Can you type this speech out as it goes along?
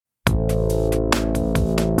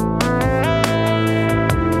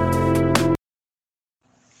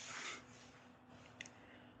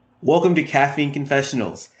Welcome to Caffeine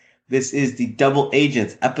Confessionals. This is the Double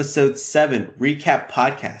Agents Episode 7 Recap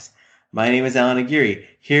Podcast. My name is Allan and Nikki.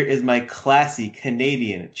 Here is my classy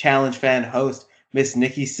Canadian challenge fan host, Miss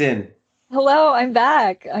Nikki Sin. Hello, I'm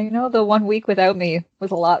back. I know the 1 week without me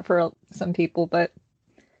was a lot for some people, but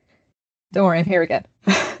don't worry, I'm here again.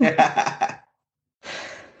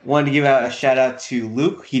 Wanted to give out a shout out to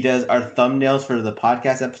Luke. He does our thumbnails for the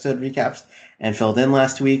podcast episode recaps and filled in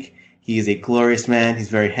last week. He is a glorious man. He's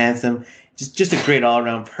very handsome. Just a great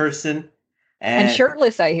all-around person. And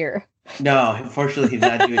shirtless, I hear. No, unfortunately, he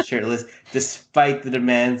did not do it shirtless, despite the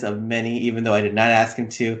demands of many, even though I did not ask him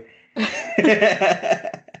to.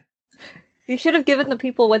 You should have given the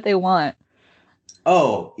people what they want.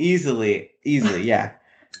 Oh, easily, yeah.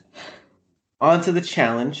 On to the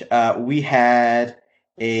challenge. We had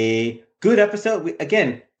a good episode.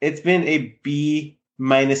 Again, it's been a B-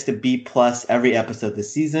 to B+ every episode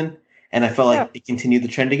this season, and I felt like it continued the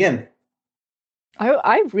trend again.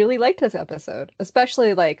 I really liked this episode,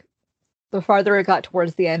 especially like the farther it got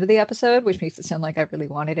towards the end of the episode, which makes it sound like I really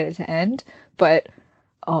wanted it to end. But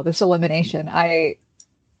this elimination, I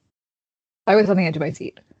was on the edge of my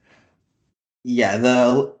seat. Yeah,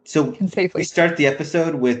 we start the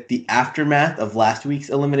episode with the aftermath of last week's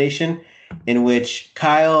elimination, in which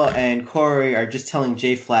Kyle and Corey are just telling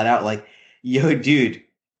Jay flat out, like, yo, dude,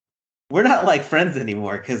 we're not like friends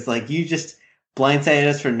anymore because like you just blindsided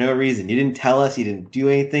us for no reason. You didn't tell us, you didn't do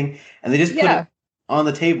anything, and they just put it on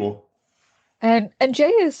the table. And Jay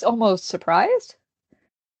is almost surprised.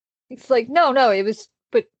 It's like, no, it was,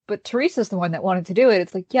 but Theresa's the one that wanted to do it.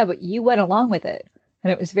 It's like, yeah, but you went along with it.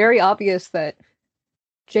 And it was very obvious that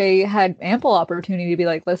Jay had ample opportunity to be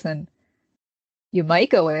like, listen, you might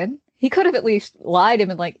go in. He could have at least lied to him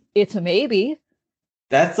and like, it's a maybe.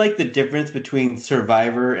 That's like the difference between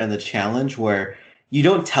Survivor and the challenge, where you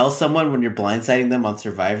don't tell someone when you're blindsiding them on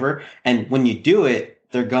Survivor, and when you do it,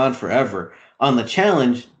 they're gone forever. On the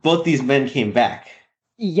challenge, both these men came back.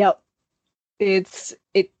 Yep.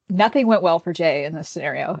 Nothing went well for Jay in this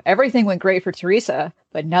scenario. Everything went great for Theresa,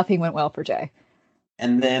 but nothing went well for Jay.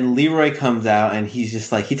 And then Leroy comes out and he's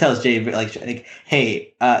just like, he tells Jay, like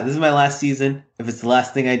hey, this is my last season. If it's the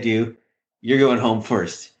last thing I do, you're going home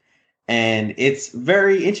first. And it's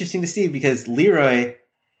very interesting to see because Leroy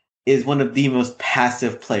is one of the most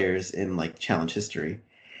passive players in like challenge history.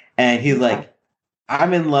 And he's like,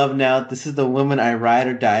 I'm in love now. This is the woman I ride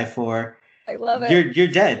or die for. I love it. You're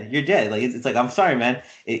dead. You're dead. Like it's like, I'm sorry, man.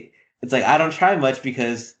 It's like I don't try much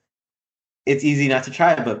because it's easy not to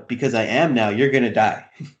try, but because I am now, you're gonna die.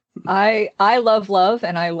 I love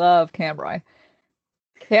and I love Camroy.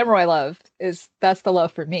 Camroy love that's the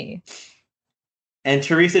love for me. And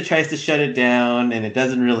Theresa tries to shut it down, and it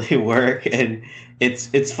doesn't really work. And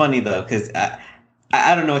it's funny though, because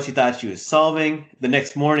I don't know what she thought she was solving. The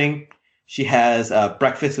next morning, she has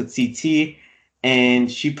breakfast with CT,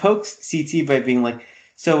 and she pokes CT by being like,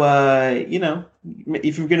 "So,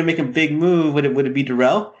 if you're gonna make a big move, would it be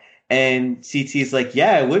Darrell?" And CT's like,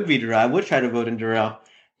 "Yeah, it would be Darrell. I would try to vote in Darrell."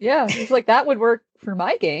 Yeah, he's like, "That would work for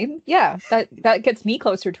my game. Yeah, that gets me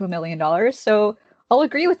closer to $1 million. So." I'll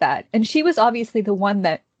agree with that. And she was obviously the one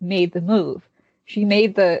that made the move. She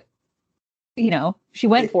made she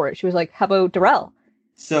went for it. She was like, how about Darrell?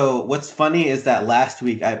 So what's funny is that last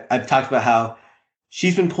week I've talked about how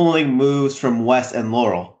she's been pulling moves from Wes and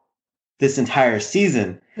Laurel this entire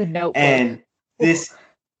season. The Notebook. And this,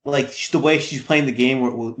 like the way she's playing the game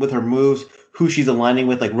with her moves, who she's aligning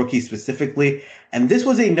with, like rookies specifically. And this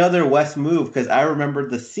was another Wes move because I remember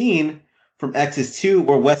the scene from X's 2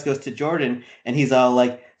 where Wes goes to Jordan and he's all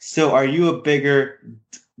like, so are you a bigger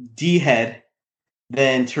D head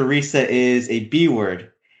than Theresa is a B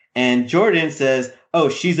word? And Jordan says, oh,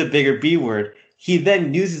 she's a bigger B word. He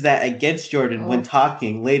then uses that against Jordan when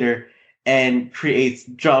talking later and creates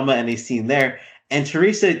drama and a scene there. And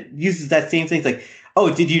Theresa uses that same thing. It's like,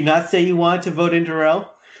 oh, did you not say you wanted to vote in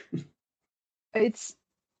Darrell?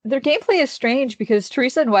 Their gameplay is strange because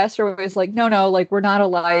Theresa and Wes are always like, no, like we're not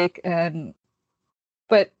alike,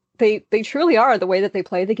 but they truly are the way that they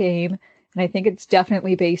play the game, and I think it's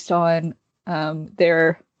definitely based on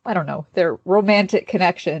their romantic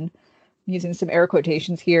connection, I'm using some air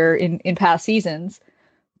quotations here in past seasons.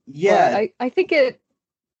 Yeah, but I think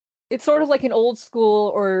it's sort of like an old school,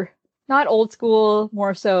 or not old school,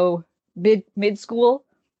 more so mid school.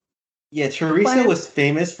 Yeah, Theresa was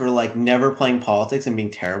famous for like never playing politics and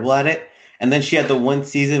being terrible at it. And then she had the one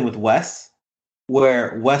season with Wes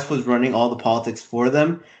where Wes was running all the politics for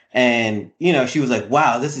them. And, she was like,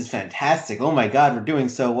 wow, this is fantastic. Oh my God, we're doing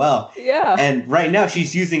so well. Yeah. And right now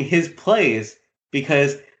she's using his plays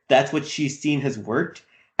because that's what she's seen has worked.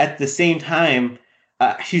 At the same time,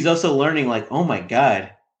 she's also learning like, oh my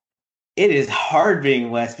God, it is hard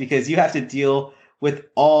being Wes because you have to deal with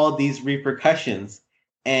all these repercussions.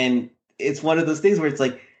 And it's one of those things where it's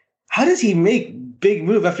like, how does he make big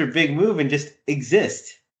move after big move and just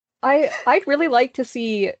exist? I'd really like to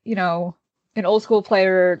see, an old school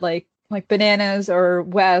player like Bananas or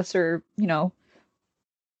Wes or,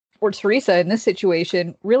 or Theresa in this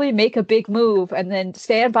situation really make a big move and then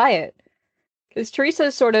stand by it. Because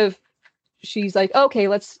Teresa's sort of, she's like, okay,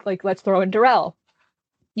 let's throw in Darrell.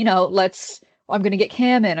 I'm gonna get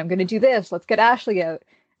Cam in, I'm gonna do this, let's get Ashley out.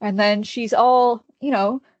 And then she's all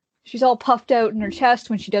puffed out in her chest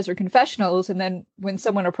when she does her confessionals, and then when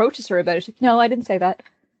someone approaches her about it, she's like, no, I didn't say that.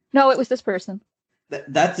 No, it was this person.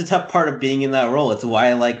 That's the tough part of being in that role. It's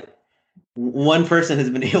why like one person has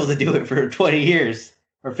been able to do it for 20 years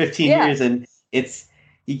or 15 years, and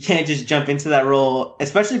you can't just jump into that role,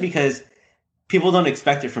 especially because people don't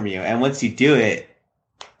expect it from you. And once you do it,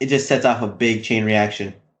 it just sets off a big chain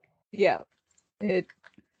reaction. Yeah.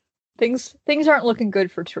 Things aren't looking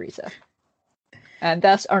good for Theresa. And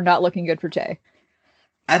thus are not looking good for Jay.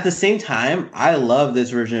 At the same time, I love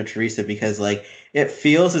this version of Theresa because like it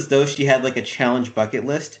feels as though she had like a challenge bucket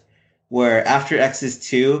list where after X's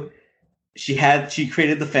 2, she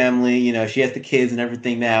created the family, she has the kids and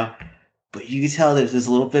everything now. But you can tell there's this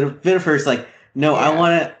little bit of her. It's like, no,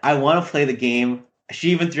 yeah. I wanna play the game.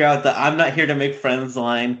 She even threw out the "I'm not here to make friends"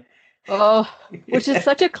 line. Oh, which is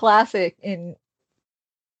such a classic in,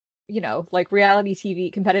 like reality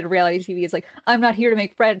TV, competitive reality TV. It's like, I'm not here to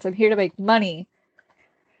make friends. I'm here to make money.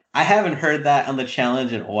 I haven't heard that on the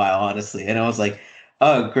challenge in a while, honestly. And I was like,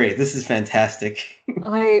 oh, great. This is fantastic.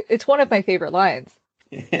 It's one of my favorite lines.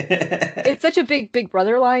 It's such a big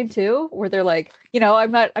brother line too, where they're like,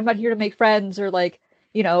 I'm not here to make friends or like,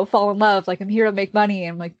 fall in love. Like I'm here to make money.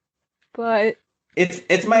 And I'm like, but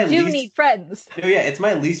it's my you need friends. No, yeah, it's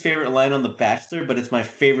my least favorite line on The Bachelor, but it's my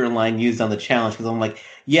favorite line used on the challenge because I'm like,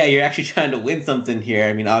 yeah, you're actually trying to win something here.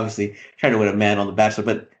 I mean, obviously trying to win a man on The Bachelor,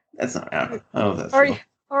 but that's not. I don't know if that's real.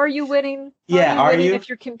 Are you winning? Yeah, are you? If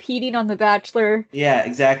you're competing on The Bachelor? Yeah,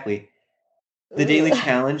 exactly. The daily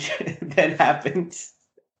challenge then happens,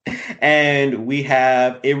 and we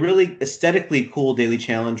have a really aesthetically cool daily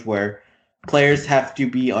challenge where players have to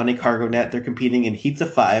be on a cargo net. They're competing in heats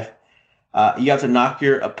of 5. You have to knock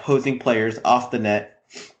your opposing players off the net.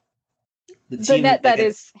 The net that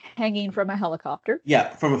is hanging from a helicopter.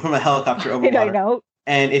 Yeah, from a helicopter over water. I know.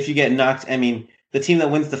 And if you get knocked, I mean, the team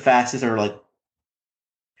that wins the fastest are like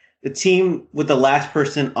the team with the last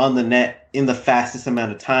person on the net in the fastest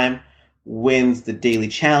amount of time wins the daily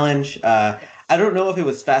challenge. I don't know if it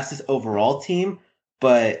was fastest overall team,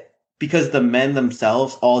 but because the men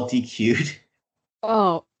themselves all DQ'd.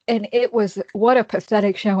 Oh, and it was what a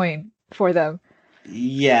pathetic showing for them.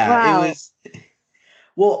 Yeah, wow. It was.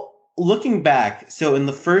 Well, looking back, so in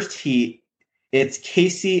the first heat, it's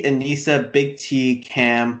Casey, Anissa, Big T,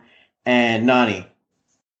 Cam, and Nany.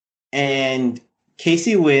 And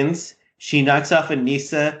Casey wins. She knocks off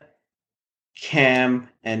Anissa, Cam,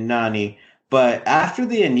 and Nany. But after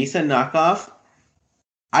the Anissa knockoff,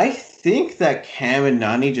 I think that Cam and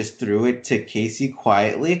Nany just threw it to Casey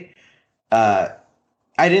quietly.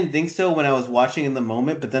 I didn't think so when I was watching in the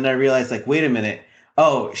moment, but then I realized, like, wait a minute.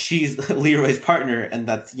 Oh, she's Leroy's partner, and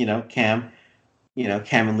that's, Cam.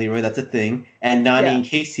 Cam and Leroy, that's a thing. And Nany and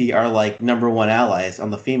Casey are, like, #1 allies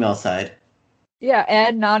on the female side. Yeah,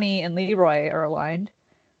 and Nany and Leroy are aligned.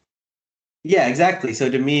 Yeah, exactly. So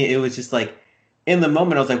to me, it was just like, in the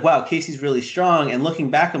moment, I was like, wow, Casey's really strong. And looking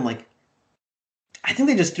back, I'm like, I think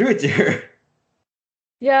they just threw it to her.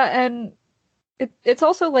 Yeah, and it's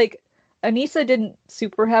also like, Anissa didn't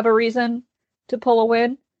super have a reason to pull a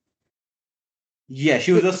win. Yeah,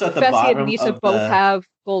 she was also at the Fessy bottom. And Anissa both have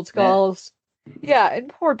gold skulls. Yeah, and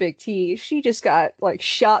poor Big T, she just got like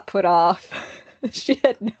shot put off. She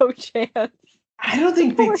had no chance. I don't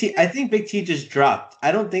think Big T. I think Big T just dropped.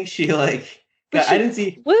 I don't think she like. I didn't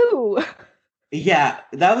see. Woo. Yeah,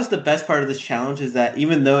 that was the best part of this challenge. Is that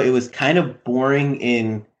even though it was kind of boring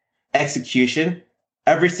in execution,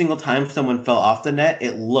 every single time someone fell off the net,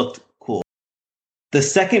 it looked cool. The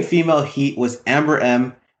second female heat was Amber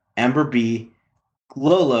M, Amber B,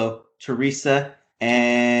 Lolo, Theresa,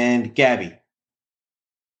 and Gabby.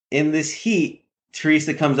 In this heat,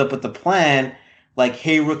 Theresa comes up with a plan like,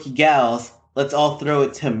 hey, rookie gals, let's all throw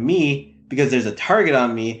it to me because there's a target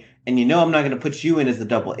on me, and I'm not going to put you in as the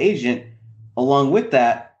double agent. Along with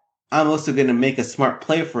that, I'm also going to make a smart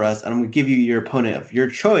play for us, and I'm going to give you your opponent of your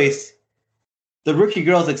choice. The rookie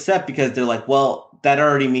girls accept because they're like, well, that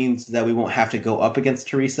already means that we won't have to go up against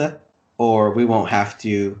Theresa, or we won't have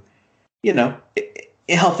to, it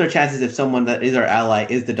it helps our chances if someone that is our ally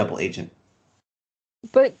is the double agent.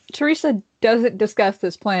 But Theresa doesn't discuss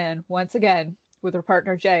this plan once again with her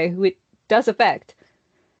partner Jay, who it does affect.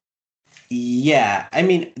 Yeah, I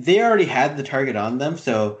mean, they already had the target on them,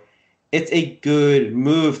 so it's a good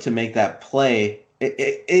move to make that play.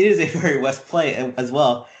 It is a very West play as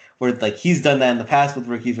well, where like he's done that in the past with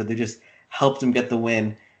rookies, where they just helped him get the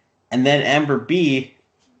win, and then Amber B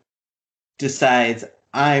decides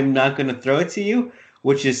I'm not going to throw it to you,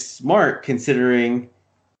 which is smart considering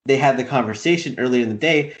they had the conversation earlier in the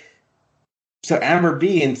day. So Amber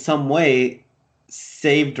B in some way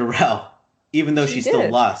saved Darrell, even though she still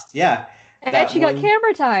lost. Yeah. And she got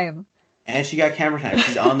camera time. And she got camera time.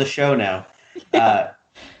 She's on the show now. Yeah.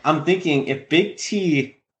 I'm thinking if Big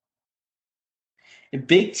T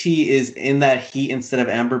is in that heat instead of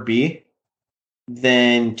Amber B,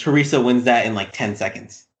 then Theresa wins that in like 10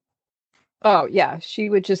 seconds. Oh, yeah. She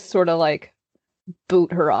would just sort of like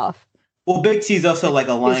boot her off. Well, Big T's also like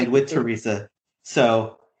aligned with Theresa.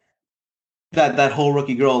 So that whole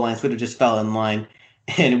rookie girl alliance would have just fell in line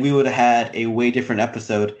and we would have had a way different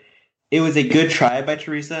episode. It was a good try by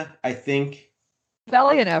Theresa, I think.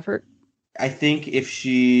 Valiant effort. I think if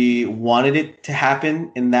she wanted it to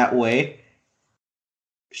happen in that way,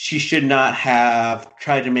 she should not have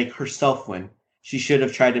tried to make herself win. She should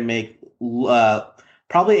have tried to make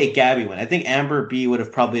probably a Gabby win. I think Amber B would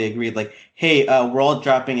have probably agreed, like, hey, we're all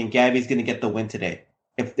dropping and Gabby's going to get the win today.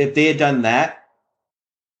 If they had done that,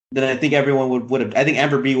 then I think everyone would have. I think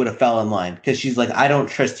Amber B would have fell in line because she's like, I don't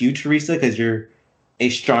trust you, Theresa, because you're a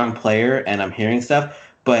strong player and I'm hearing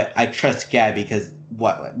stuff, but I trust Gabby because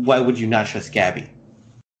why would you not trust Gabby?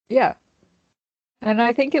 Yeah. And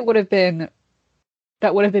I think that would have been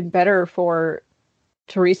better for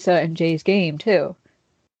Theresa and Jay's game too.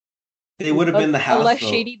 They would have been the house vote. A less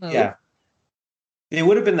shady move. Yeah. They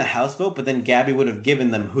would have been the house vote, but then Gabby would have given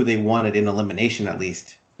them who they wanted in elimination at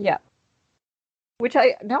least. Yeah. Which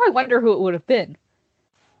I wonder who it would have been.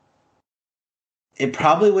 It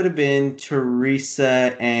probably would have been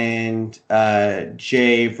Theresa and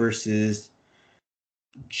Jay versus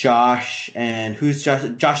Josh and who's Josh?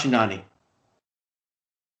 Josh and Nani.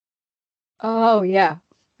 Oh yeah,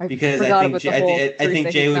 because I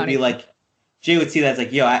think Jay would be like, Jay would see that as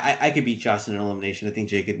like, yo, I could beat Josh in an elimination. I think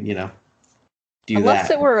Jay could, do Unless that.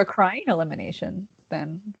 Unless it were a crying elimination,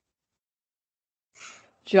 then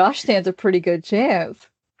Josh stands a pretty good chance.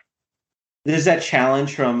 There's that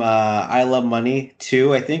challenge from I Love Money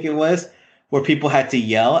 2, I think it was, where people had to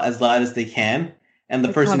yell as loud as they can, and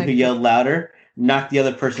the person who yelled louder knocked the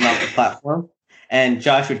other person off the platform, and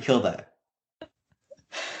Josh would kill that.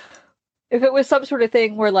 If it was some sort of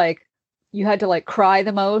thing where, like, you had to, like, cry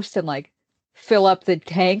the most and, like, fill up the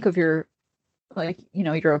tank of your, like,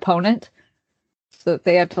 your opponent, so that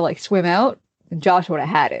they had to, like, swim out, then Josh would have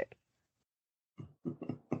had it.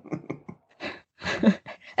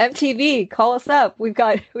 MTV, call us up. We've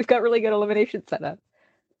got really good elimination set up.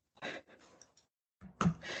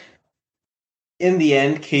 In the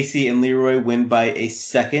end, Casey and Leroy win by a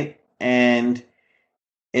second, and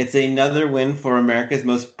it's another win for America's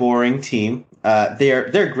most boring team.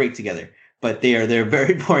 They're great together, but they're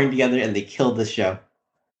very boring together, and they killed the show.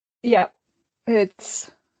 Yeah, it's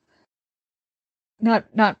not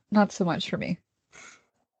so much for me.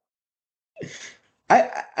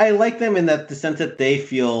 I like them in the sense that they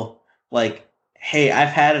feel like, hey, I've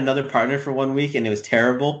had another partner for 1 week and it was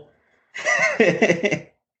terrible. They're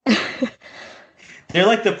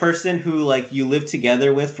like the person who, like, you live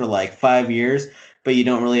together with for like 5 years, but you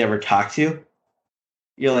don't really ever talk to.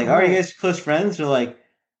 You're like, are you guys close friends? They're like,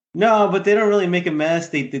 no, but they don't really make a mess.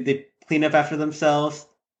 They clean up after themselves.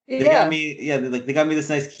 Yeah. They got me this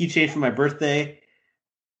nice keychain for my birthday.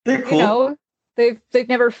 They're cool. They've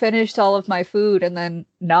never finished all of my food and then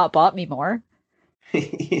not bought me more.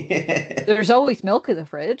 Yeah. There's always milk in the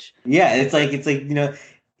fridge. Yeah, it's like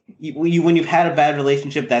when you've had a bad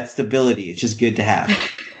relationship, that's stability. It's just good to have.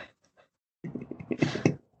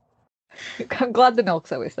 I'm glad the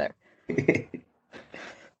milk's always there.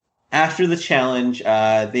 After the challenge,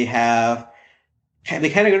 they kind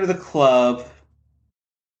of go to the club,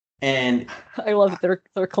 and I love their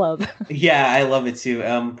club. Yeah, I love it too.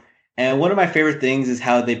 And one of my favorite things is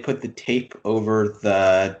how they put the tape over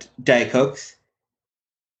the Diet Cokes.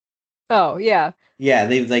 Oh, yeah. Yeah,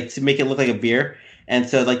 they like to make it look like a beer. And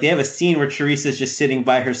so like they have a scene where Theresa's just sitting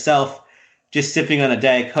by herself, just sipping on a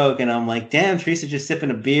Diet Coke. And I'm like, damn, Theresa's just sipping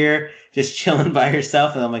a beer, just chilling by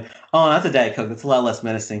herself. And I'm like, oh, that's a Diet Coke. That's a lot less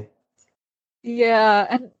menacing. Yeah,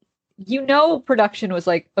 and production was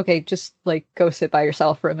like, okay, just like go sit by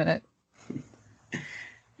yourself for a minute. It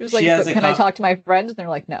was like, can I talk to my friends? And they're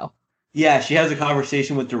like, no. Yeah, she has a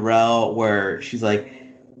conversation with Darrell where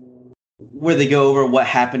where they go over what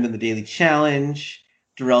happened in the daily challenge.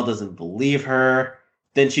 Darrell doesn't believe her.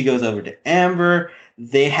 Then she goes over to Amber.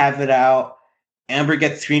 They have it out. Amber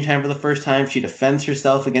gets screen time for the first time. She defends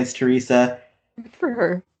herself against Theresa. Good for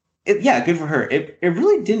her. Yeah, good for her. It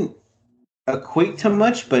really didn't equate to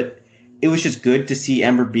much, but it was just good to see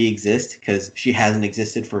Amber B exist because she hasn't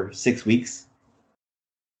existed for 6 weeks.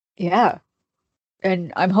 Yeah.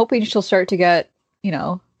 And I'm hoping she'll start to get,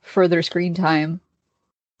 further screen time,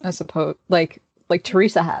 I suppose, like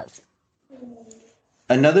Theresa has.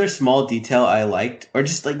 Another small detail I liked, or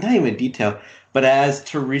just like not even a detail, but as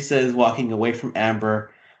Theresa is walking away from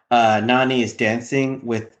Amber, Nani is dancing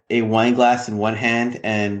with a wine glass in one hand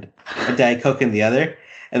and a Diet Coke in the other.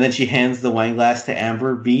 And then she hands the wine glass to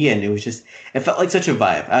Amber B, and it felt like such a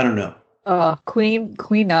vibe. I don't know. Queen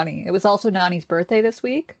Nani. It was also Nani's birthday this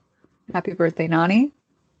week. Happy birthday, Nani.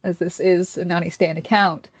 As this is a Nani Stan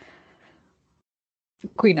account.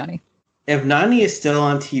 Queen Nani. If Nani is still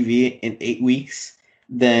on TV in 8 weeks,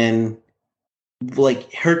 then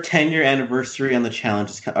like her 10-year anniversary on the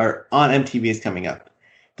challenge or on MTV is coming up.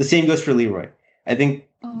 The same goes for Leroy. I think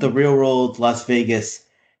the Real World Las Vegas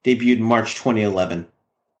debuted March 2011.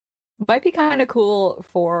 Might be kind of cool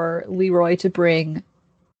for Leroy to bring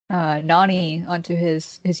Nani onto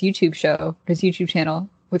his YouTube show, his YouTube channel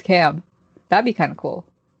with Cam. That'd be kind of cool.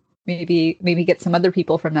 Maybe get some other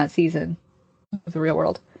people from that season of the Real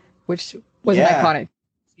World, which was an iconic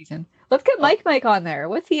season. Let's get Mike on there.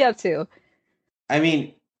 What's he up to? I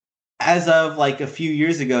mean, as of like a few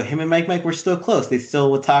years ago, him and Mike were still close. They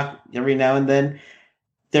still would talk every now and then.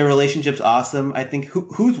 Their relationship's awesome. I think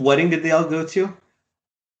whose wedding did they all go to?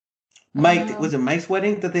 Mike, was it Mike's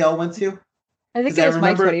wedding that they all went to? I think it was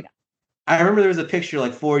Mike's wedding. I remember there was a picture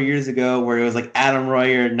like 4 years ago where it was like Adam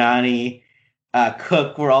Royer, Nani,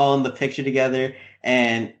 Cook were all in the picture together,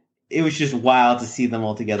 and it was just wild to see them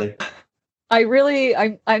all together.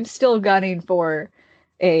 I'm still gunning for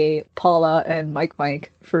a Paula and Mike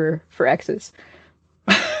for exes.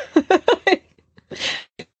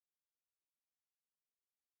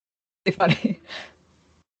 Funny.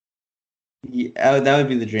 Yeah, that would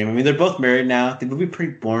be the dream. I mean, they're both married now. They would be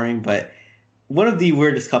pretty boring, but one of the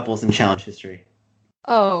weirdest couples in challenge history.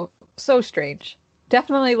 Oh, so strange.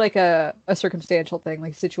 Definitely like a circumstantial thing,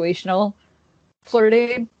 like situational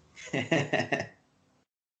flirting.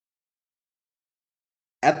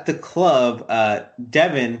 At the club,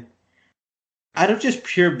 Devin, out of just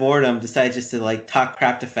pure boredom, decides just to like talk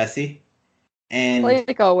crap to Fessy. And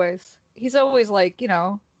like always. He's always like,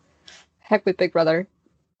 heck with Big Brother.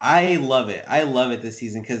 I love it. I love it this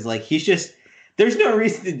season because like there's no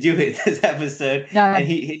reason to do it this episode. No. And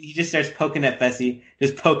he just starts poking at Fessy,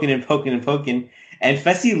 just poking and poking and poking. And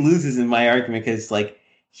Fessy loses in my argument because like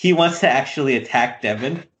he wants to actually attack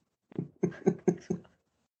Devin.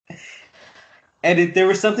 And there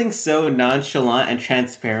was something so nonchalant and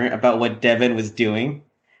transparent about what Devin was doing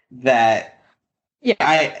that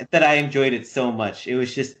I enjoyed it so much. It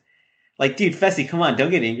was just like, dude, Fessy, come on, don't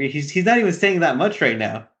get angry. He's not even saying that much right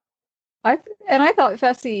now. I thought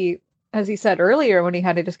Fessy, as he said earlier when he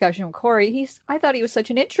had a discussion with Corey, I thought he was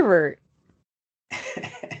such an introvert.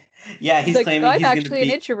 Yeah, he's claiming I'm actually an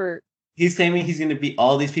introvert. He's claiming he's going to beat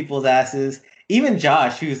all these people's asses. Even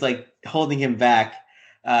Josh, who's like holding him back.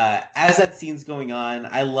 As that scene's going on,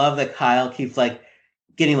 I love that Kyle keeps like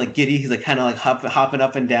getting like giddy. He's like kind of like hopping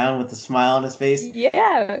up and down with a smile on his face.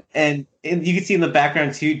 Yeah. And you can see in the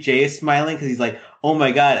background too, Jay is smiling because he's like, oh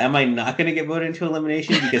my God, am I not going to get voted into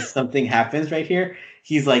elimination because something happens right here?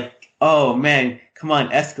 He's like, oh man, come on,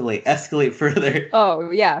 escalate further.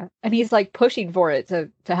 Oh yeah. And he's like pushing for it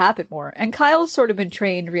to happen more. And Kyle's sort of been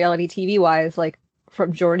trained reality TV wise, like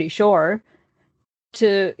from Geordie Shore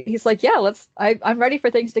he's like, yeah, I'm ready for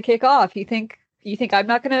things to kick off. You think I'm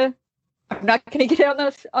not gonna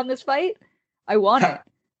get on this fight? I want it.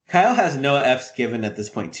 Kyle has no F's given at this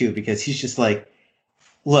point too, because he's just like,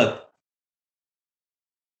 look,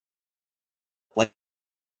 like,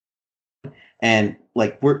 and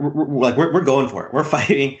like we're going for it. We're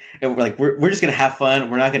fighting, and we're just gonna have fun.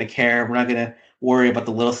 We're not gonna care. We're not gonna worry about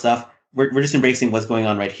the little stuff. We're just embracing what's going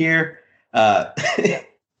on right here.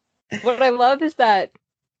 What I love is that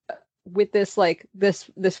with this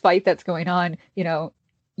fight that's going on, you're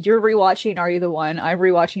rewatching Are You the One? I'm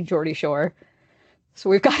rewatching Geordie Shore. So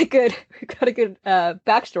we've got a good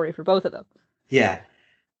backstory for both of them. Yeah.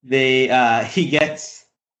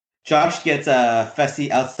 Josh gets Fessy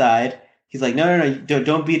outside. He's like, no,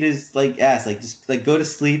 don't beat his like ass. Like just like go to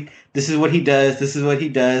sleep. This is what he does.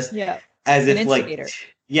 Yeah. As if like,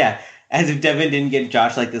 yeah. As if Devin didn't get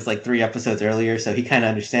Josh like this like 3 episodes earlier, so he kind of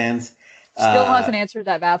understands. Still hasn't answered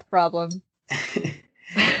that math problem.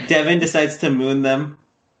 Devin decides to moon them.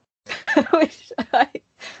 Which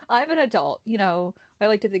I'm an adult, I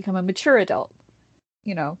like to think I'm a mature adult,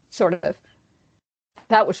 sort of.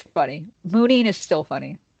 That was funny. Mooning is still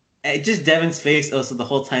funny. Just Devin's face also the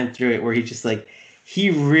whole time through it, where he just like, he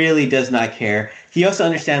really does not care. He also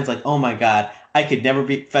understands like, oh my god, I could never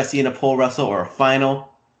beat Fessy in a pole wrestle or a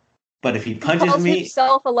final, but if he punches calls me,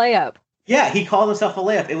 himself a layup. Yeah, he called himself a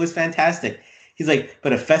layup. It was fantastic. He's like,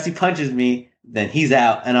 but if Fessy punches me, then he's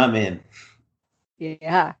out and I'm in.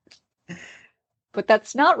 Yeah. But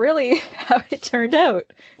that's not really how it turned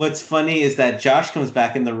out. What's funny is that Josh comes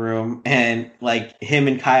back in the room and like him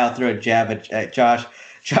and Kyle throw a jab at Josh.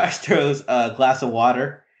 Josh throws a glass of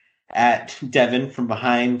water at Devin from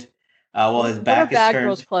behind while his back is turned. Bad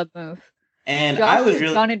Girls Club move. And Josh I was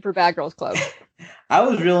really gunning for Bad Girls Club. I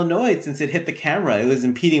was real annoyed since it hit the camera. It was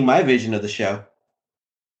impeding my vision of the show.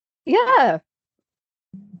 Yeah.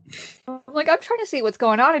 I'm trying to see what's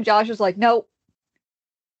going on, and Josh is like, nope.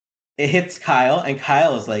 It hits Kyle, and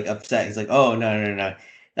Kyle is like upset. He's like, oh, no.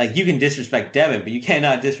 Like, you can disrespect Devin, but you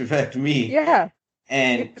cannot disrespect me. Yeah.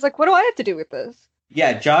 And he's like, what do I have to do with this?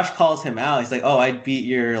 Yeah, Josh calls him out. He's like, oh, I'd beat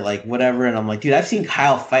your, like, whatever. And I'm like, dude, I've seen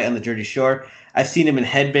Kyle fight on the Jersey Shore. I've seen him in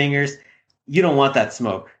headbangers. You don't want that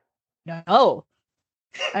smoke. No.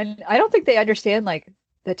 And I don't think they understand, like,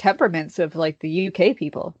 the temperaments of, like, the UK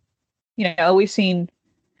people. We've seen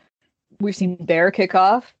Bear kick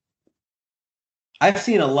off. I've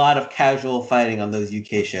seen a lot of casual fighting on those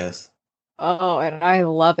UK shows. Oh, and I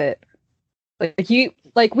love it.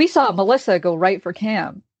 We saw Melissa go right for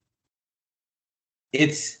Cam.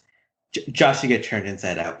 It's Josh should get turned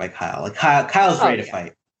inside out by Kyle. Like Kyle's ready to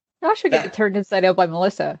fight. Josh should get turned inside out by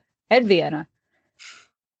Melissa and Vienna.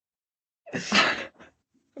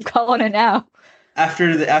 I'm calling it now.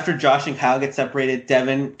 After Josh and Kyle get separated,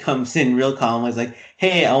 Devin comes in real calm. He's like,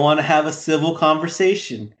 "Hey, I want to have a civil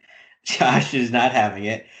conversation." Josh is not having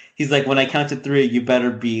it. He's like, "When I count to 3, you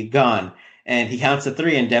better be gone." And he counts to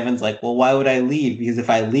 3, and Devin's like, "Well, why would I leave? Because if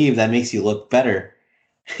I leave, that makes you look better."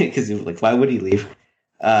 Because he was like, "Why would he leave?"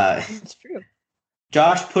 It's true.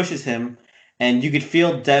 Josh pushes him, and you could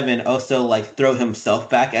feel Devin also like throw himself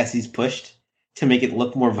back as he's pushed to make it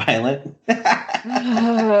look more violent.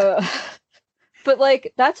 But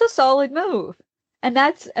like that's a solid move, and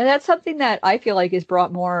that's something that I feel like is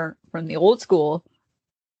brought more from the old school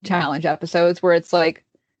challenge episodes, where it's like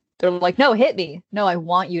they're like, "No, hit me. No, I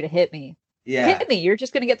want you to hit me. Yeah, hit me. You're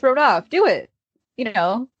just gonna get thrown off. Do it."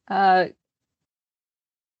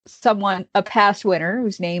 A past winner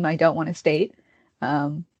whose name I don't want to state,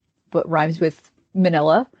 but rhymes with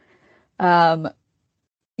Manila.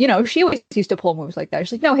 She always used to pull moves like that.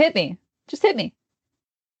 She's like, "No, hit me. Just hit me."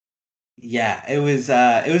 Yeah, it was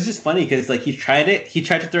just funny because like he tried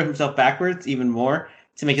to throw himself backwards even more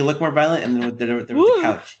to make it look more violent, and then there was a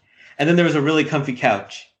couch, and then there was a really comfy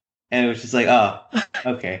couch, and it was just like, oh,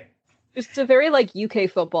 okay. It's a very like UK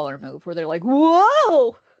footballer move where they're like,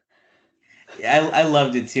 whoa. Yeah, I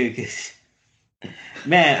loved it too because,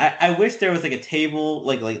 man, I wish there was like a table,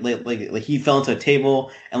 like he fell into a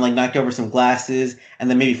table and like knocked over some glasses, and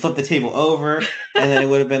then maybe flipped the table over, and then it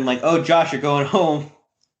would have been like, oh, Josh, you're going home.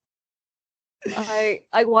 I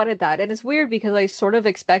wanted that, and it's weird because I sort of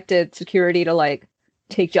expected security to like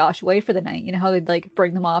take Josh away for the night. You know how they'd like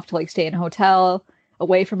bring them off to like stay in a hotel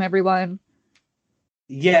away from everyone.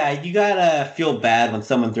 Yeah, you gotta feel bad when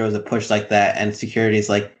someone throws a push like that, and security's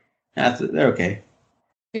like, they're okay.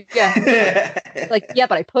 Yeah, like yeah,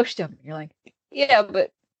 but I pushed him. You're like, yeah,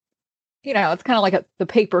 but it's kind of like the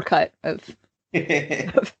paper cut of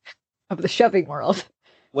of the shoving world.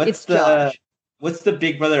 What's the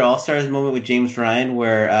Big Brother All Stars moment with James Ryan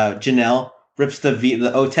where Janelle rips the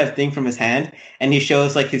OTEV thing from his hand and he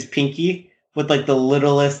shows like his pinky with like the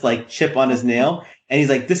littlest like chip on his nail, and he's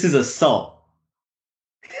like, "This is assault."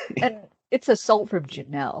 And it's assault from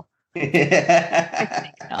Janelle.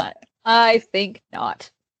 I think not.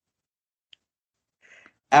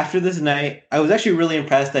 After this night, I was actually really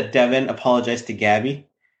impressed that Devin apologized to Gabby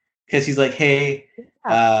because he's like, "Hey,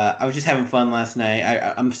 I was just having fun last night.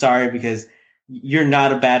 I'm sorry because you're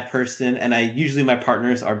not a bad person, and usually my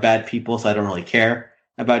partners are bad people, so I don't really care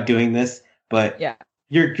about doing this. But yeah,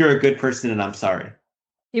 you're a good person, and I'm sorry."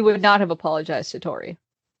 He would not have apologized to Tori.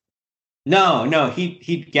 No,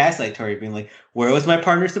 he'd gaslight Tori, being like, "Where was my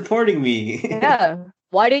partner supporting me?" Yeah,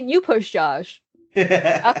 why didn't you push Josh?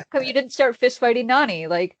 How come you didn't start fist fighting Nani?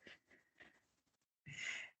 Like,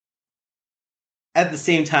 at the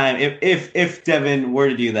same time, if Devin were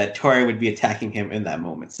to do that, Tori would be attacking him in that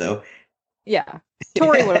moment. So, yeah,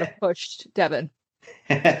 Tori would have pushed Devin.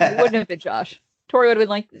 It wouldn't have been Josh. Tori would have been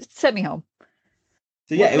like, send me home.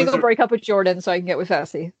 So yeah, Let me go break up with Jordan so I can get with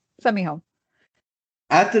Fessy. Send me home.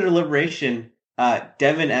 After the deliberation,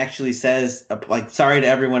 Devin actually says, like, sorry to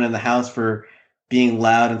everyone in the house for being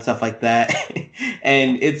loud and stuff like that.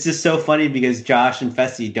 And it's just so funny because Josh and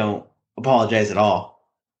Fessy don't apologize at all.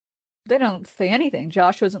 They don't say anything.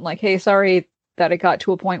 Josh wasn't like, hey, sorry that it got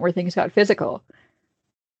to a point where things got physical.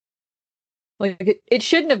 Like, it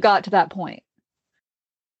shouldn't have got to that point.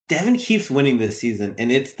 Devin keeps winning this season,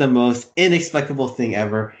 and it's the most inexplicable thing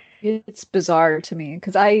ever. It's bizarre to me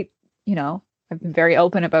because I've been very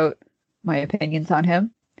open about my opinions on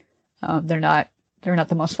him. They're not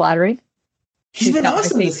the most flattering. He's been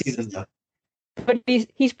awesome this season, though. But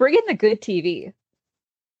he's bringing the good TV.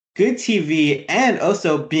 Good TV, and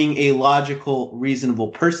also being a logical, reasonable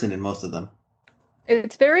person in most of them.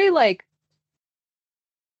 It's very like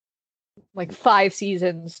 5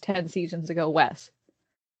 seasons, 10 seasons ago, Wes.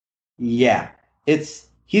 Yeah, he's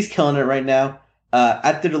killing it right now.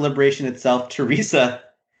 At the deliberation itself, Theresa,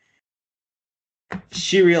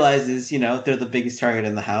 she realizes, they're the biggest target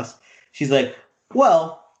in the house. She's like,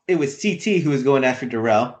 well, it was CT who was going after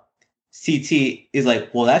Darrell. CT is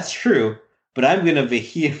like, well, that's true, but I'm going to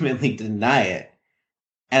vehemently deny it.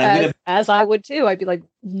 And as I would too. I'd be like,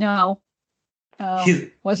 no.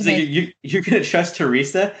 Wasn't me. You're going to trust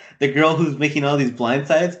Theresa, the girl who's making all these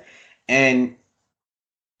blindsides? And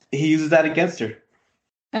he uses that against her.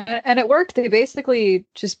 And it worked. They basically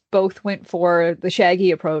just both went for the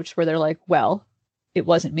Shaggy approach where they're like, well, it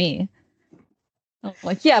wasn't me. I'm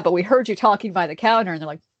like, yeah, but we heard you talking by the counter. And they're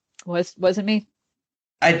like, wasn't me.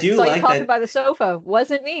 I do saw like you talking by the sofa.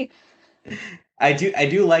 Wasn't me. I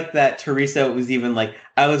do like that Theresa was even like,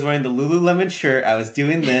 I was wearing the Lululemon shirt. I was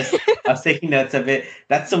doing this. I was taking notes of it.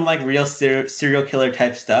 That's some like real serial killer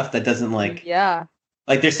type stuff that doesn't like... Yeah.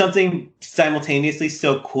 Like, there's something simultaneously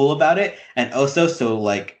so cool about it, and also so,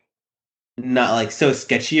 like, not, like, so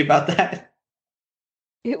sketchy about that.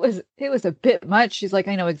 It was a bit much. She's like,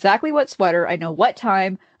 I know exactly what sweater, I know what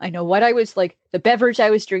time, I know what I was, like, the beverage I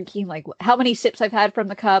was drinking, like, how many sips I've had from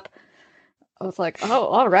the cup. I was like, oh,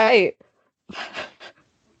 all right.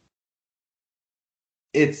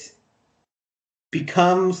 It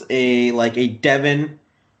becomes a Devin,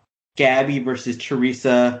 Gabby versus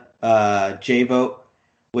Theresa J vote,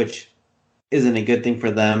 which isn't a good thing for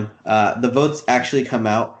them. The votes actually come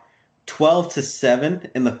out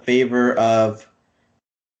 12-7 in the favor of...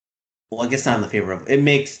 Well, I guess not in the favor of... It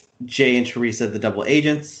makes Jay and Theresa the double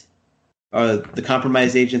agents, or the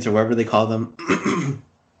compromise agents, or whatever they call them.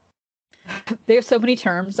 They have so many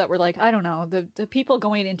terms that were like, I don't know, the people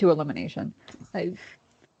going into elimination.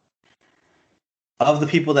 Of the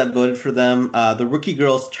people that voted for them, the rookie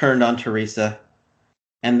girls turned on Theresa,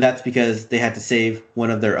 and that's because they had to save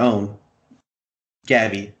one of their own,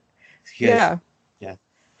 Gabby. Yeah.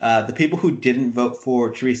 The people who didn't vote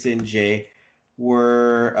for Theresa and Jay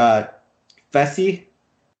were Fessy,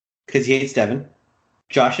 because he hates Devin,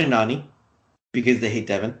 Josh and Nani, because they hate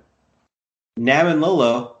Devin, Nam and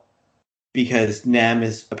Lolo, because Nam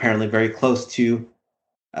is apparently very close to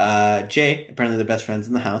Jay. Apparently they're best friends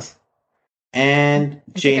in the house. And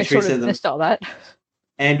Jay and Theresa missed all that.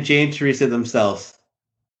 And Jay and Theresa themselves.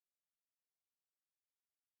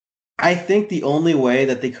 I think the only way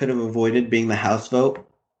that they could have avoided being the house vote,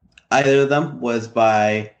 either of them, was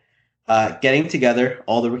by getting together,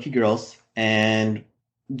 all the rookie girls, and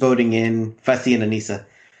voting in Fessy and Anissa.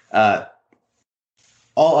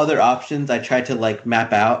 All other options I tried to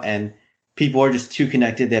map out, and people are just too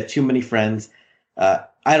connected. They have too many friends.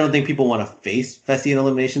 I don't think people want to face Fessy in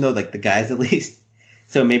elimination, though, like the guys at least.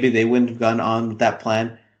 So maybe they wouldn't have gone on with that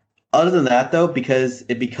plan. Other than that, though, because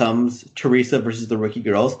it becomes Theresa versus the rookie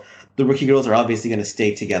girls are obviously going to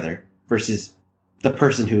stay together versus the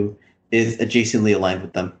person who is adjacently aligned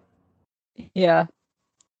with them. Yeah.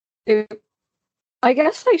 I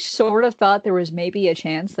guess I sort of thought there was maybe a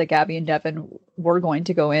chance that Gabby and Devin were going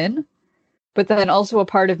to go in. But then also a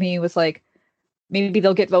part of me was like, maybe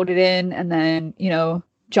they'll get voted in and then,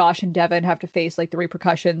 Josh and Devin have to face the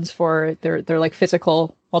repercussions for their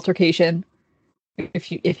physical altercation. If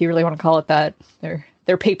you really want to call it that,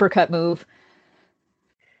 their paper cut move.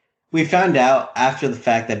 We found out after the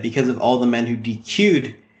fact that because of all the men who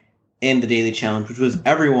DQ'd in the Daily Challenge, which was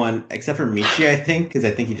everyone except for Michi, I think, because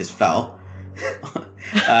I think he just fell.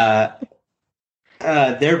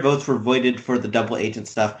 Their votes were voided for the double agent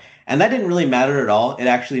stuff. And that didn't really matter at all. It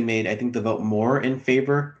actually made, I think, the vote more in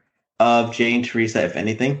favor of Jay and Theresa, if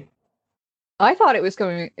anything. I thought it was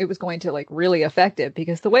going to really affect it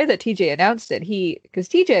because the way that TJ announced it, because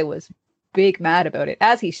TJ was big mad about it,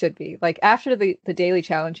 as he should be. After the Daily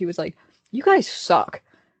Challenge, he was like, "You guys suck."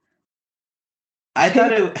 I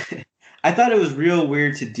thought it I thought it was real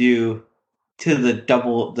weird to do to the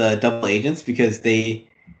double agents because they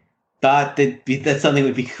thought that something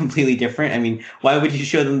would be completely different. I mean, why would you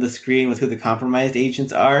show them the screen with who the compromised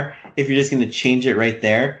agents are if you're just going to change it right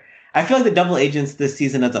there? I feel like the double agents this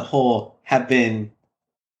season as a whole have been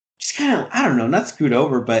just kind of, I don't know, not screwed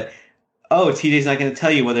over, but oh, TJ's not going to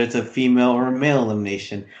tell you whether it's a female or a male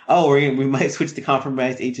elimination. Oh, we might switch the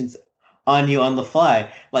compromised agents on you on the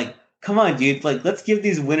fly. Like, come on, dude. Like, let's give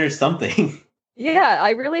these winners something. Yeah,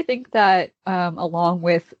 I really think that along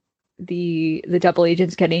with the double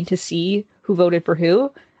agents getting to see who voted for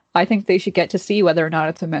who, I think they should get to see whether or not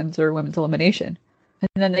it's a men's or women's elimination.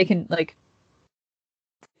 And then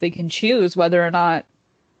they can choose whether or not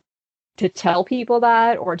to tell people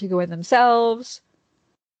that or to go in themselves.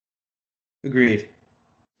 Agreed.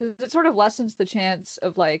 It sort of lessens the chance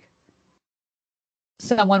of like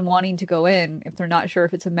someone wanting to go in if they're not sure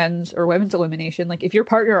if it's a men's or women's elimination. Like if your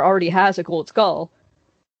partner already has a gold skull,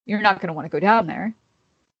 you're not going to want to go down there.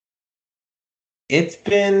 It's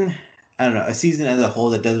been, I don't know, a season as a whole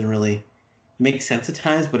that doesn't really make sense at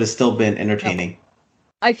times, but it's still been entertaining.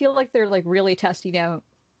 I feel like they're like really testing out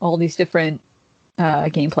all these different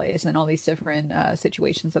gameplays and all these different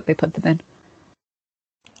situations that they put them in.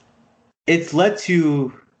 It's led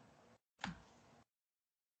to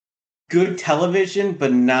good television,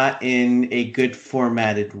 but not in a good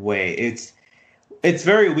formatted way. It's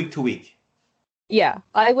very week to week. Yeah,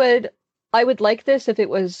 I would like this if it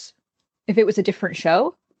was a different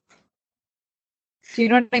show. Do you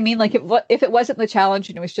know what I mean? Like if it wasn't the challenge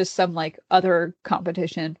and it was just some like other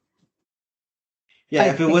competition. Yeah,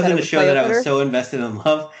 if it wasn't a show that I was so invested in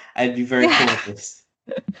love, I'd be very cool with this.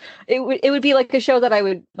 It would be like a show that I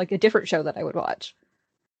would like a different show that I would watch.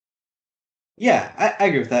 Yeah, I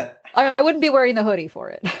agree with that. I wouldn't be wearing the hoodie for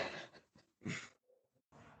it.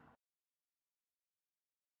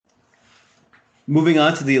 Moving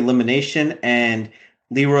on to the elimination, and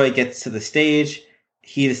Leroy gets to the stage.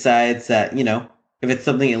 He decides that, if it's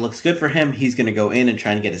something that looks good for him, he's going to go in and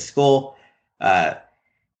try and get his skull.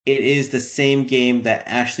 It is the same game that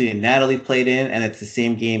Ashley and Natalie played in, and it's the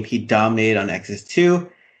same game he dominated on X's 2.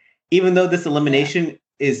 Even though this elimination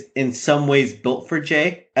is in some ways built for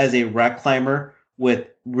Jay as a rock climber with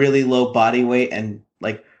really low body weight and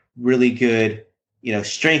like really good,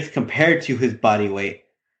 strength compared to his body weight.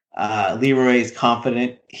 Leroy is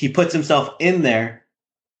confident. He puts himself in there,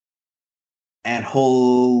 and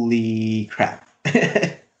holy crap.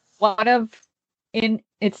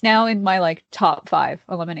 It's now in my like top 5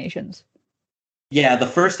 eliminations. Yeah, the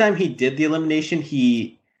first time he did the elimination,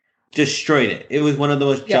 he destroyed it. It was one of the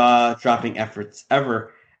most jaw-dropping efforts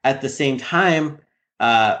ever. At the same time,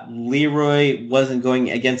 Leroy wasn't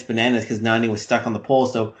going against Bananas because Nani was stuck on the pole,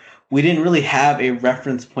 so we didn't really have a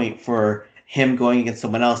reference point for him going against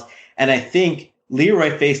someone else. And I think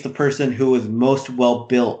Leroy faced the person who was most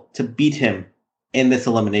well-built to beat him in this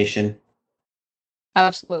elimination.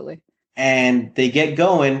 Absolutely. And they get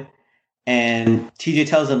going, and TJ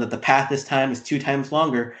tells them that the path this time is 2 times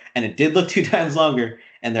longer, and it did look 2 times longer,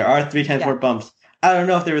 and there are 3 times more bumps. I don't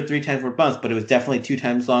know if there were 3 times more bumps, but it was definitely 2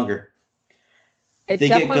 times longer. It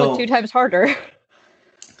definitely looked 2 times harder.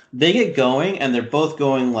 They get going, and they're both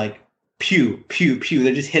going like pew, pew, pew.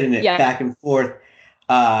 They're just hitting it back and forth.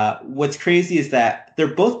 What's crazy is that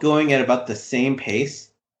they're both going at about the same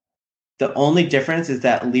pace. The only difference is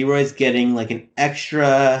that Leroy's getting like an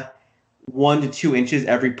extra 1 to 2 inches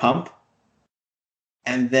every pump.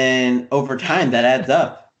 And then over time, that adds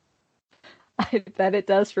up. I bet it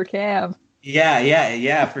does for Cam.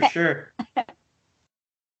 Yeah, for sure.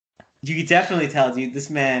 You can definitely tell, dude, this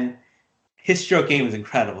man, his stroke game is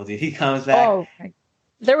incredible, dude. He comes back. Oh,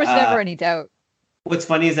 there was never any doubt. What's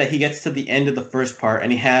funny is that he gets to the end of the first part,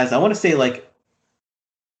 and he has, I want to say, like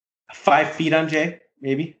 5 feet on Jay,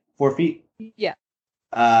 maybe 4 feet. Yeah.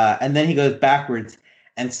 And then he goes backwards,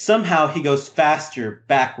 and somehow he goes faster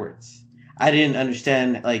backwards. I didn't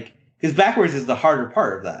understand, like, because backwards is the harder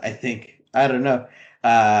part of that, I think. I don't know.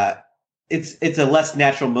 It's a less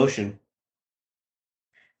natural motion.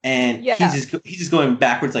 And he's just going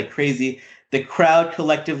backwards like crazy. The crowd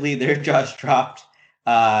collectively, their jaws dropped.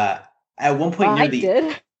 At one point near the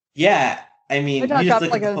did. Yeah, I mean, my jaw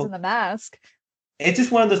dropped like I was in the mask. It's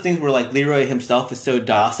just one of those things where like Leroy himself is so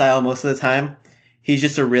docile most of the time. He's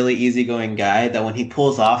just a really easygoing guy that when he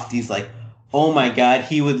pulls off these like, oh my god,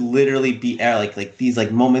 he would literally be like these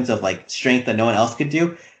like moments of like strength that no one else could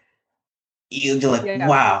do. You're just like,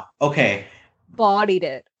 wow, okay, bodied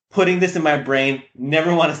it. Putting this in my brain,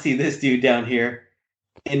 never want to see this dude down here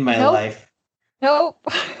in my life. Nope.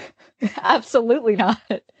 Absolutely not.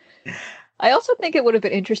 I also think it would have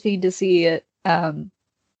been interesting to see it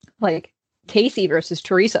like Casey versus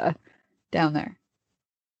Theresa down there.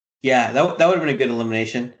 Yeah, that would have been a good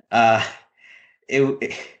elimination.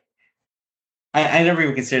 It I never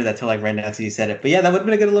even considered that till like right now until you said it. But yeah, that would have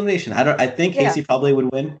been a good elimination. I think Yeah. Casey probably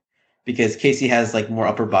would win because Casey has like more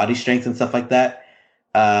upper body strength and stuff like that.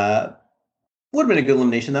 Would have been a good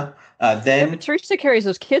elimination though. Yeah, Then but Theresa carries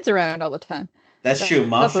those kids around all the time. that's true.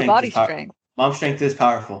 Mom Upper strength is body strength. Mom strength is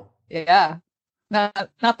powerful. Yeah. Not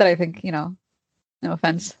that I think, no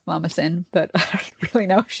offense, Mama Sin, but I don't really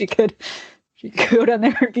know if she could go down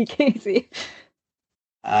there and be Casey.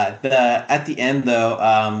 At the end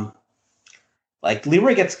though, like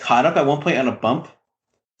Leroy gets caught up at one point on a bump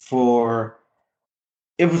for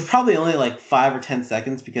it was probably only like 5 or 10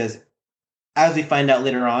 seconds because as we find out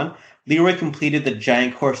later on, Leroy completed the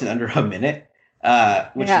giant course in under a minute,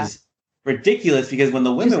 which is ridiculous because when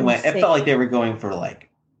the women went, it felt like they were going for like,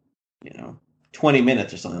 20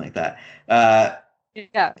 minutes or something like that.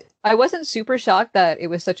 Yeah, I wasn't super shocked that it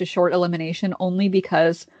was such a short elimination only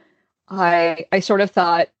because I sort of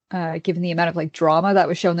thought, given the amount of like drama that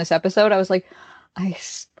was shown this episode, I was like,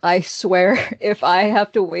 I swear if I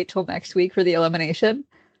have to wait till next week for the elimination,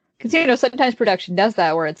 because sometimes production does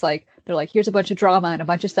that where it's like they're like, here's a bunch of drama and a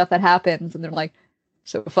bunch of stuff that happens, and they're like,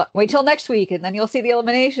 so wait till next week and then you'll see the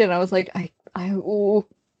elimination. I was like,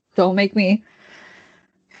 don't make me.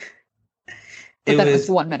 But then it was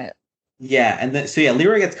 1 minute. Yeah, and then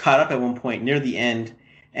Leroy gets caught up at one point near the end,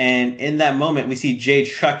 and in that moment we see Jay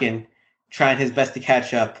trucking, trying his best to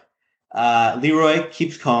catch up. Leroy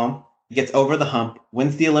keeps calm, gets over the hump,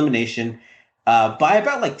 wins the elimination by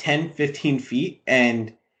about like 10, 15 feet,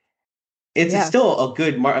 and it's still a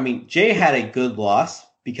good mark. I mean, Jay had a good loss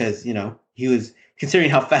because, he was, considering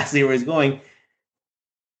how fast Leroy was going,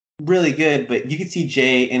 really good, but you could see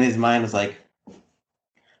Jay in his mind was like,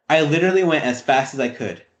 I literally went as fast as I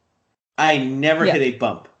could. I never hit a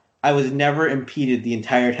bump. I was never impeded the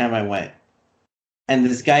entire time I went. And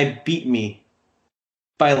this guy beat me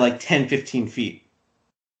by like 10, 15 feet.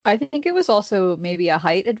 I think it was also maybe a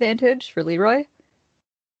height advantage for Leroy.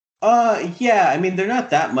 Yeah. I mean, they're not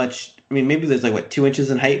that much. I mean, maybe there's like, 2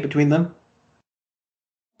 inches in height between them?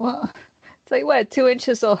 Well, it's like, what, 2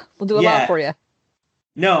 inches will do a lot for you.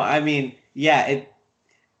 No, I mean, yeah,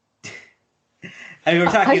 I mean,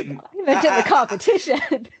 we're talking. I meant in the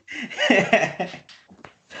competition.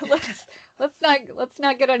 let's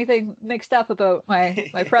not get anything mixed up about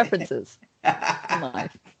my preferences in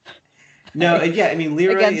life. No, yeah, I mean,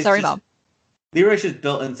 Leroy. Again, sorry, Mom. Leroy's just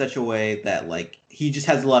built in such a way that like he just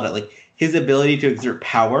has a lot of like his ability to exert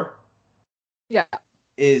power. Yeah,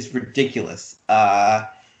 is ridiculous.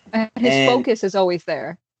 And his focus is always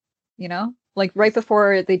there. Like right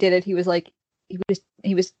before they did it, he was like.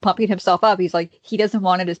 He was pumping himself up. He's like, he doesn't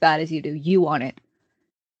want it as bad as you do. You want it.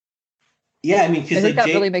 Yeah, I mean, because that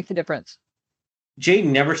really makes a difference. Jay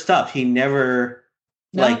never stopped. He never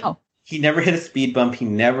he never hit a speed bump. He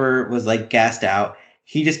never was like gassed out.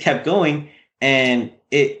 He just kept going, and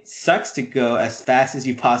it sucks to go as fast as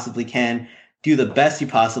you possibly can, do the best you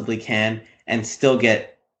possibly can, and still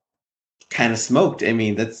get kind of smoked. I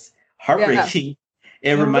mean, that's heartbreaking.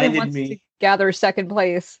 Yeah. It reminded me to gather second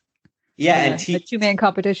place. Yeah, and the 2-man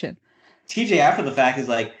competition. TJ after the fact is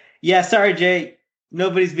like, yeah, sorry, Jay,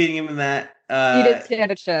 nobody's beating him in that. He didn't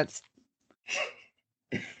stand a chance.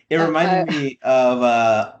 It reminded me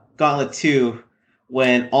of Gauntlet 2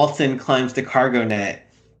 when Alton climbs the cargo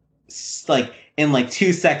net, like in like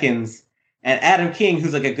 2 seconds, and Adam King,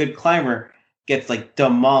 who's like a good climber, gets like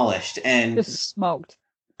demolished and just smoked.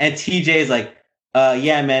 And TJ is like,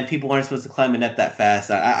 yeah, man, people aren't supposed to climb a net that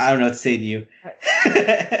fast. I don't know what to say to you.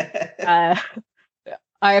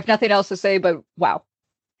 I have nothing else to say, but wow.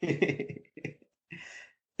 It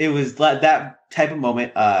was that type of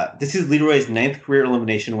moment. This is Leroy's 9th career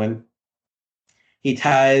elimination win. He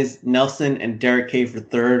ties Nelson and Derek K for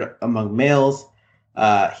 3rd among males.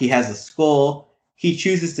 He has a skull. He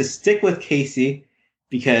chooses to stick with Casey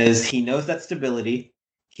because he knows that stability.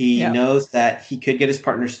 He knows that he could get his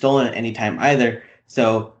partner stolen at any time either.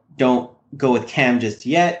 So don't go with Cam just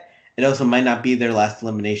yet. It also might not be their last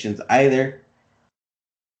eliminations either.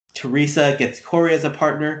 Theresa gets Corey as a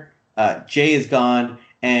partner. Jay is gone.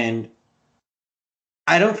 And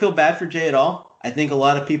I don't feel bad for Jay at all. I think a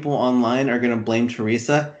lot of people online are going to blame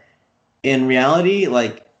Theresa. In reality,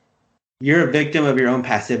 like, you're a victim of your own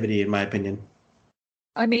passivity, in my opinion.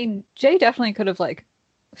 I mean, Jay definitely could have, like,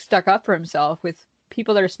 stuck up for himself with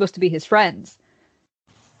people that are supposed to be his friends.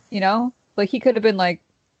 Like, he could have been like,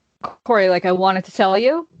 Corey, like, I wanted to tell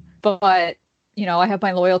you, but, I have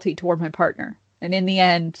my loyalty toward my partner. And in the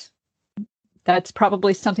end, that's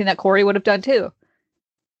probably something that Corey would have done too.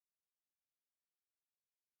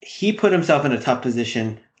 he put himself in a tough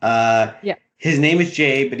position. Yeah. His name is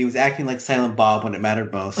Jay, but he was acting like Silent Bob when it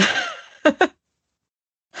mattered most.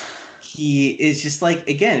 He is just like,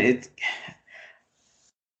 again,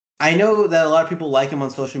 I know that a lot of people like him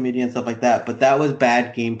on social media and stuff like that, but that was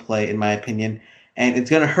bad gameplay in my opinion. And it's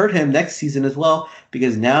going to hurt him next season as well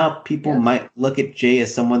because now people might look at Jay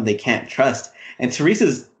as someone they can't trust. And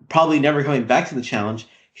Theresa's probably never coming back to the challenge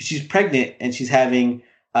because she's pregnant and she's having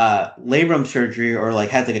labrum surgery or like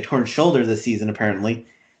has like a torn shoulder this season apparently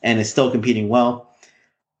and is still competing well.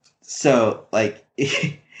 So like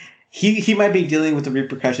he might be dealing with the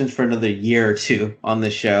repercussions for another year or two on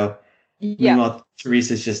this show. Yeah. Meanwhile,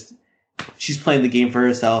 Theresa's she's playing the game for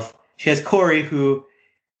herself. She has Corey, who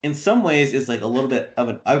in some ways is like a little bit of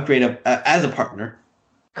an upgrade as a partner.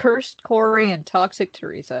 Cursed Corey and toxic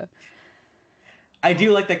Theresa. I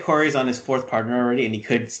do like that Corey's on his fourth partner already, and he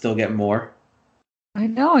could still get more. I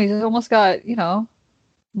know, he's almost got,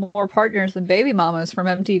 more partners than baby mamas from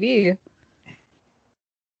MTV.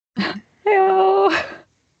 Heyo.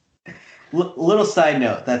 Little side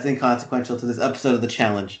note that's inconsequential to this episode of the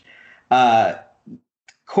challenge.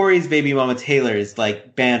 Corey's baby mama Taylor is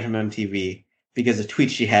like banned from MTV because of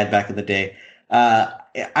tweets she had back in the day.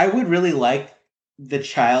 I would really like the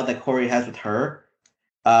child that Corey has with her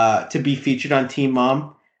to be featured on Teen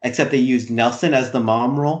Mom, except they used Nelson as the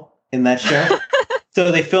mom role in that show. So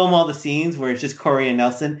they film all the scenes where it's just Corey and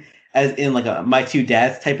Nelson, as in like a My Two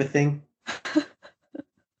Dads type of thing.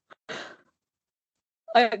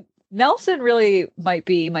 Nelson really might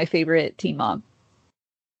be my favorite Teen Mom.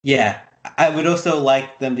 Yeah, I would also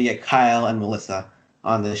like them to get Kyle and Melissa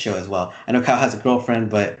on the show as well. I know Kyle has a girlfriend,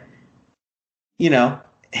 but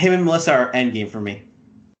him and Melissa are endgame for me.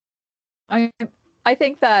 I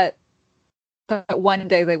think that one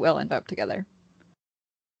day they will end up together.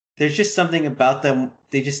 There's just something about them.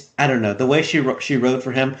 I don't know, the way she rode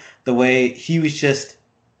for him, the way he was just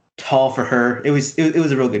tall for her. It was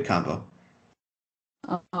a real good combo.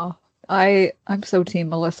 Oh, I'm so team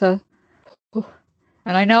Melissa.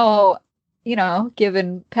 And I know,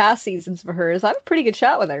 given past seasons for hers, I have a pretty good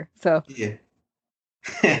shot with her. So yeah.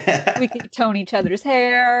 We could tone each other's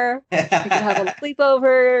hair. We could have little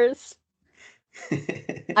sleepovers.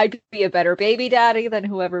 I'd be a better baby daddy than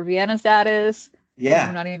whoever Vienna's dad is. Yeah.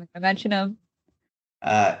 I'm not even going to mention him.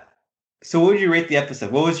 So what would you rate the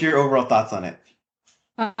episode? What was your overall thoughts on it?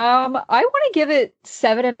 I want to give it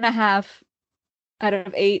 7.5 out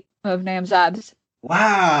of 8 of Nam's abs.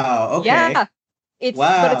 Wow. Okay. Yeah.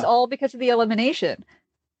 But it's all because of the elimination.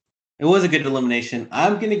 It was a good elimination.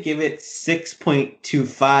 I'm going to give it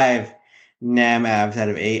 6.25 Nam abs out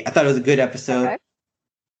of 8. I thought it was a good episode. Okay. I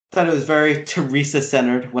thought it was very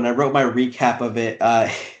Theresa-centered. When I wrote my recap of it,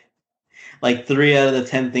 like 3 out of the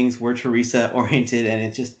 10 things were Theresa-oriented,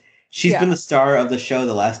 and she's been the star of the show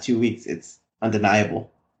the last 2 weeks. It's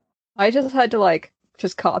undeniable. I just had to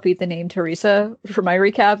just copy the name Theresa for my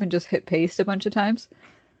recap and just hit paste a bunch of times.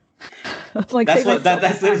 That's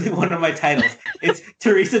literally one of my titles. It's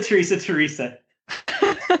Theresa.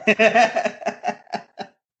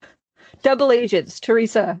 Double agents,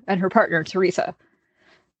 Theresa and her partner, Theresa.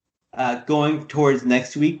 Going towards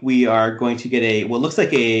next week, we are going to get what looks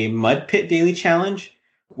like a mud pit daily challenge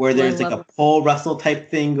where there's like a pole wrestle type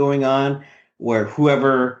thing going on where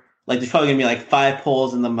whoever, there's probably going to be like 5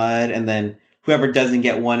 poles in the mud and then whoever doesn't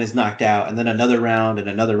get one is knocked out and then another round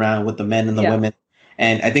with the men and the women.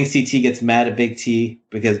 And I think CT gets mad at Big T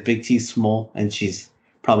because Big T's small and she's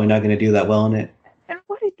probably not going to do that well in it. And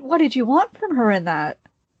what did you want from her in that?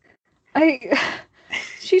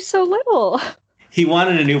 She's so little. He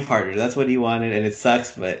wanted a new partner. That's what he wanted, and it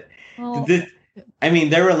sucks. But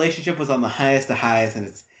their relationship was on the highest of highs, and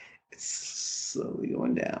it's slowly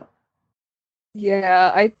going down.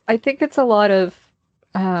 Yeah, I think it's a lot of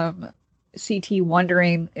CT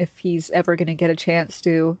wondering if he's ever going to get a chance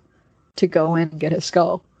to go in and get his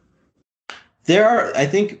skull. There are, I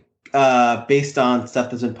think, based on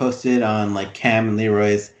stuff that's been posted on Cam and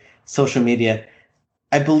Leroy's social media,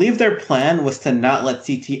 I believe their plan was to not let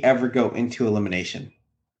CT ever go into elimination.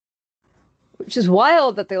 Which is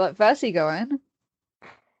wild that they let Fessy go in.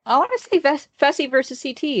 I want to see Fessy versus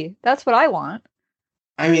CT. That's what I want.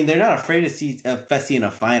 I mean, they're not afraid of Fessy in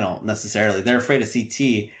a final, necessarily. They're afraid of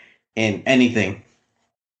CT in anything.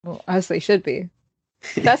 Well, as they should be.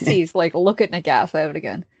 Fessy's look at Nagath out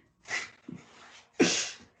again.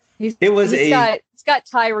 He's got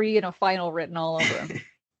Tyree in a final written all over him.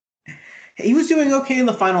 He was doing okay in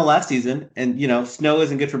the final last season, and snow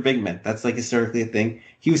isn't good for big men. That's historically a thing.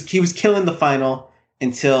 He was killing the final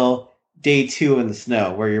until day 2 in the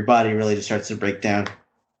snow, where your body really just starts to break down.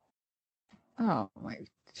 Oh my!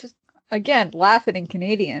 Again, laughing in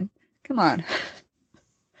Canadian. Come on.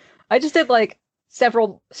 I just did like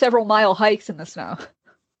several mile hikes in the snow.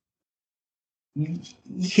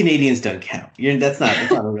 Canadians don't count. That's not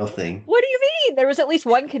a real thing. What do you mean? There was at least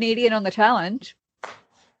one Canadian on the challenge.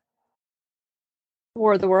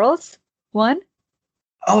 War of the Worlds? One?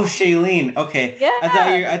 Oh, Shailene. Okay. Yeah.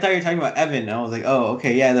 I thought you were talking about Evan. I was like, oh,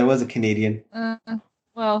 okay, yeah, there was a Canadian.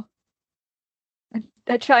 Well,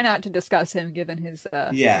 I try not to discuss him given his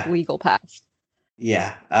legal past.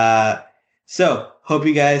 Yeah. So hope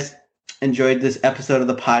you guys enjoyed this episode of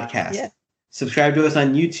the podcast. Yeah. Subscribe to us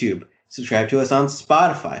on YouTube. Subscribe to us on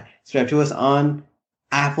Spotify. Subscribe to us on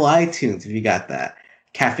Apple iTunes if you got that.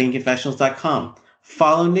 CaffeineConfessionals.com.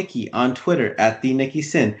 Follow Nikki on Twitter at the Nikki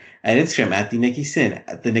Sin, and Instagram at the Nikki Sin.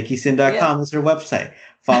 At thenikkisin.com is her website.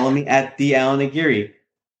 Follow me at the Allan Aguirre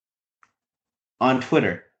on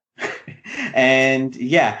Twitter. And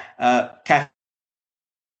yeah, Caffeine.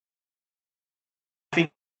 We're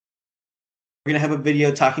gonna have a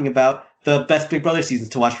video talking about the best Big Brother seasons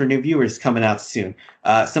to watch for new viewers coming out soon.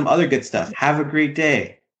 Some other good stuff. Have a great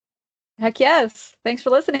day. Heck yes. Thanks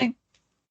for listening.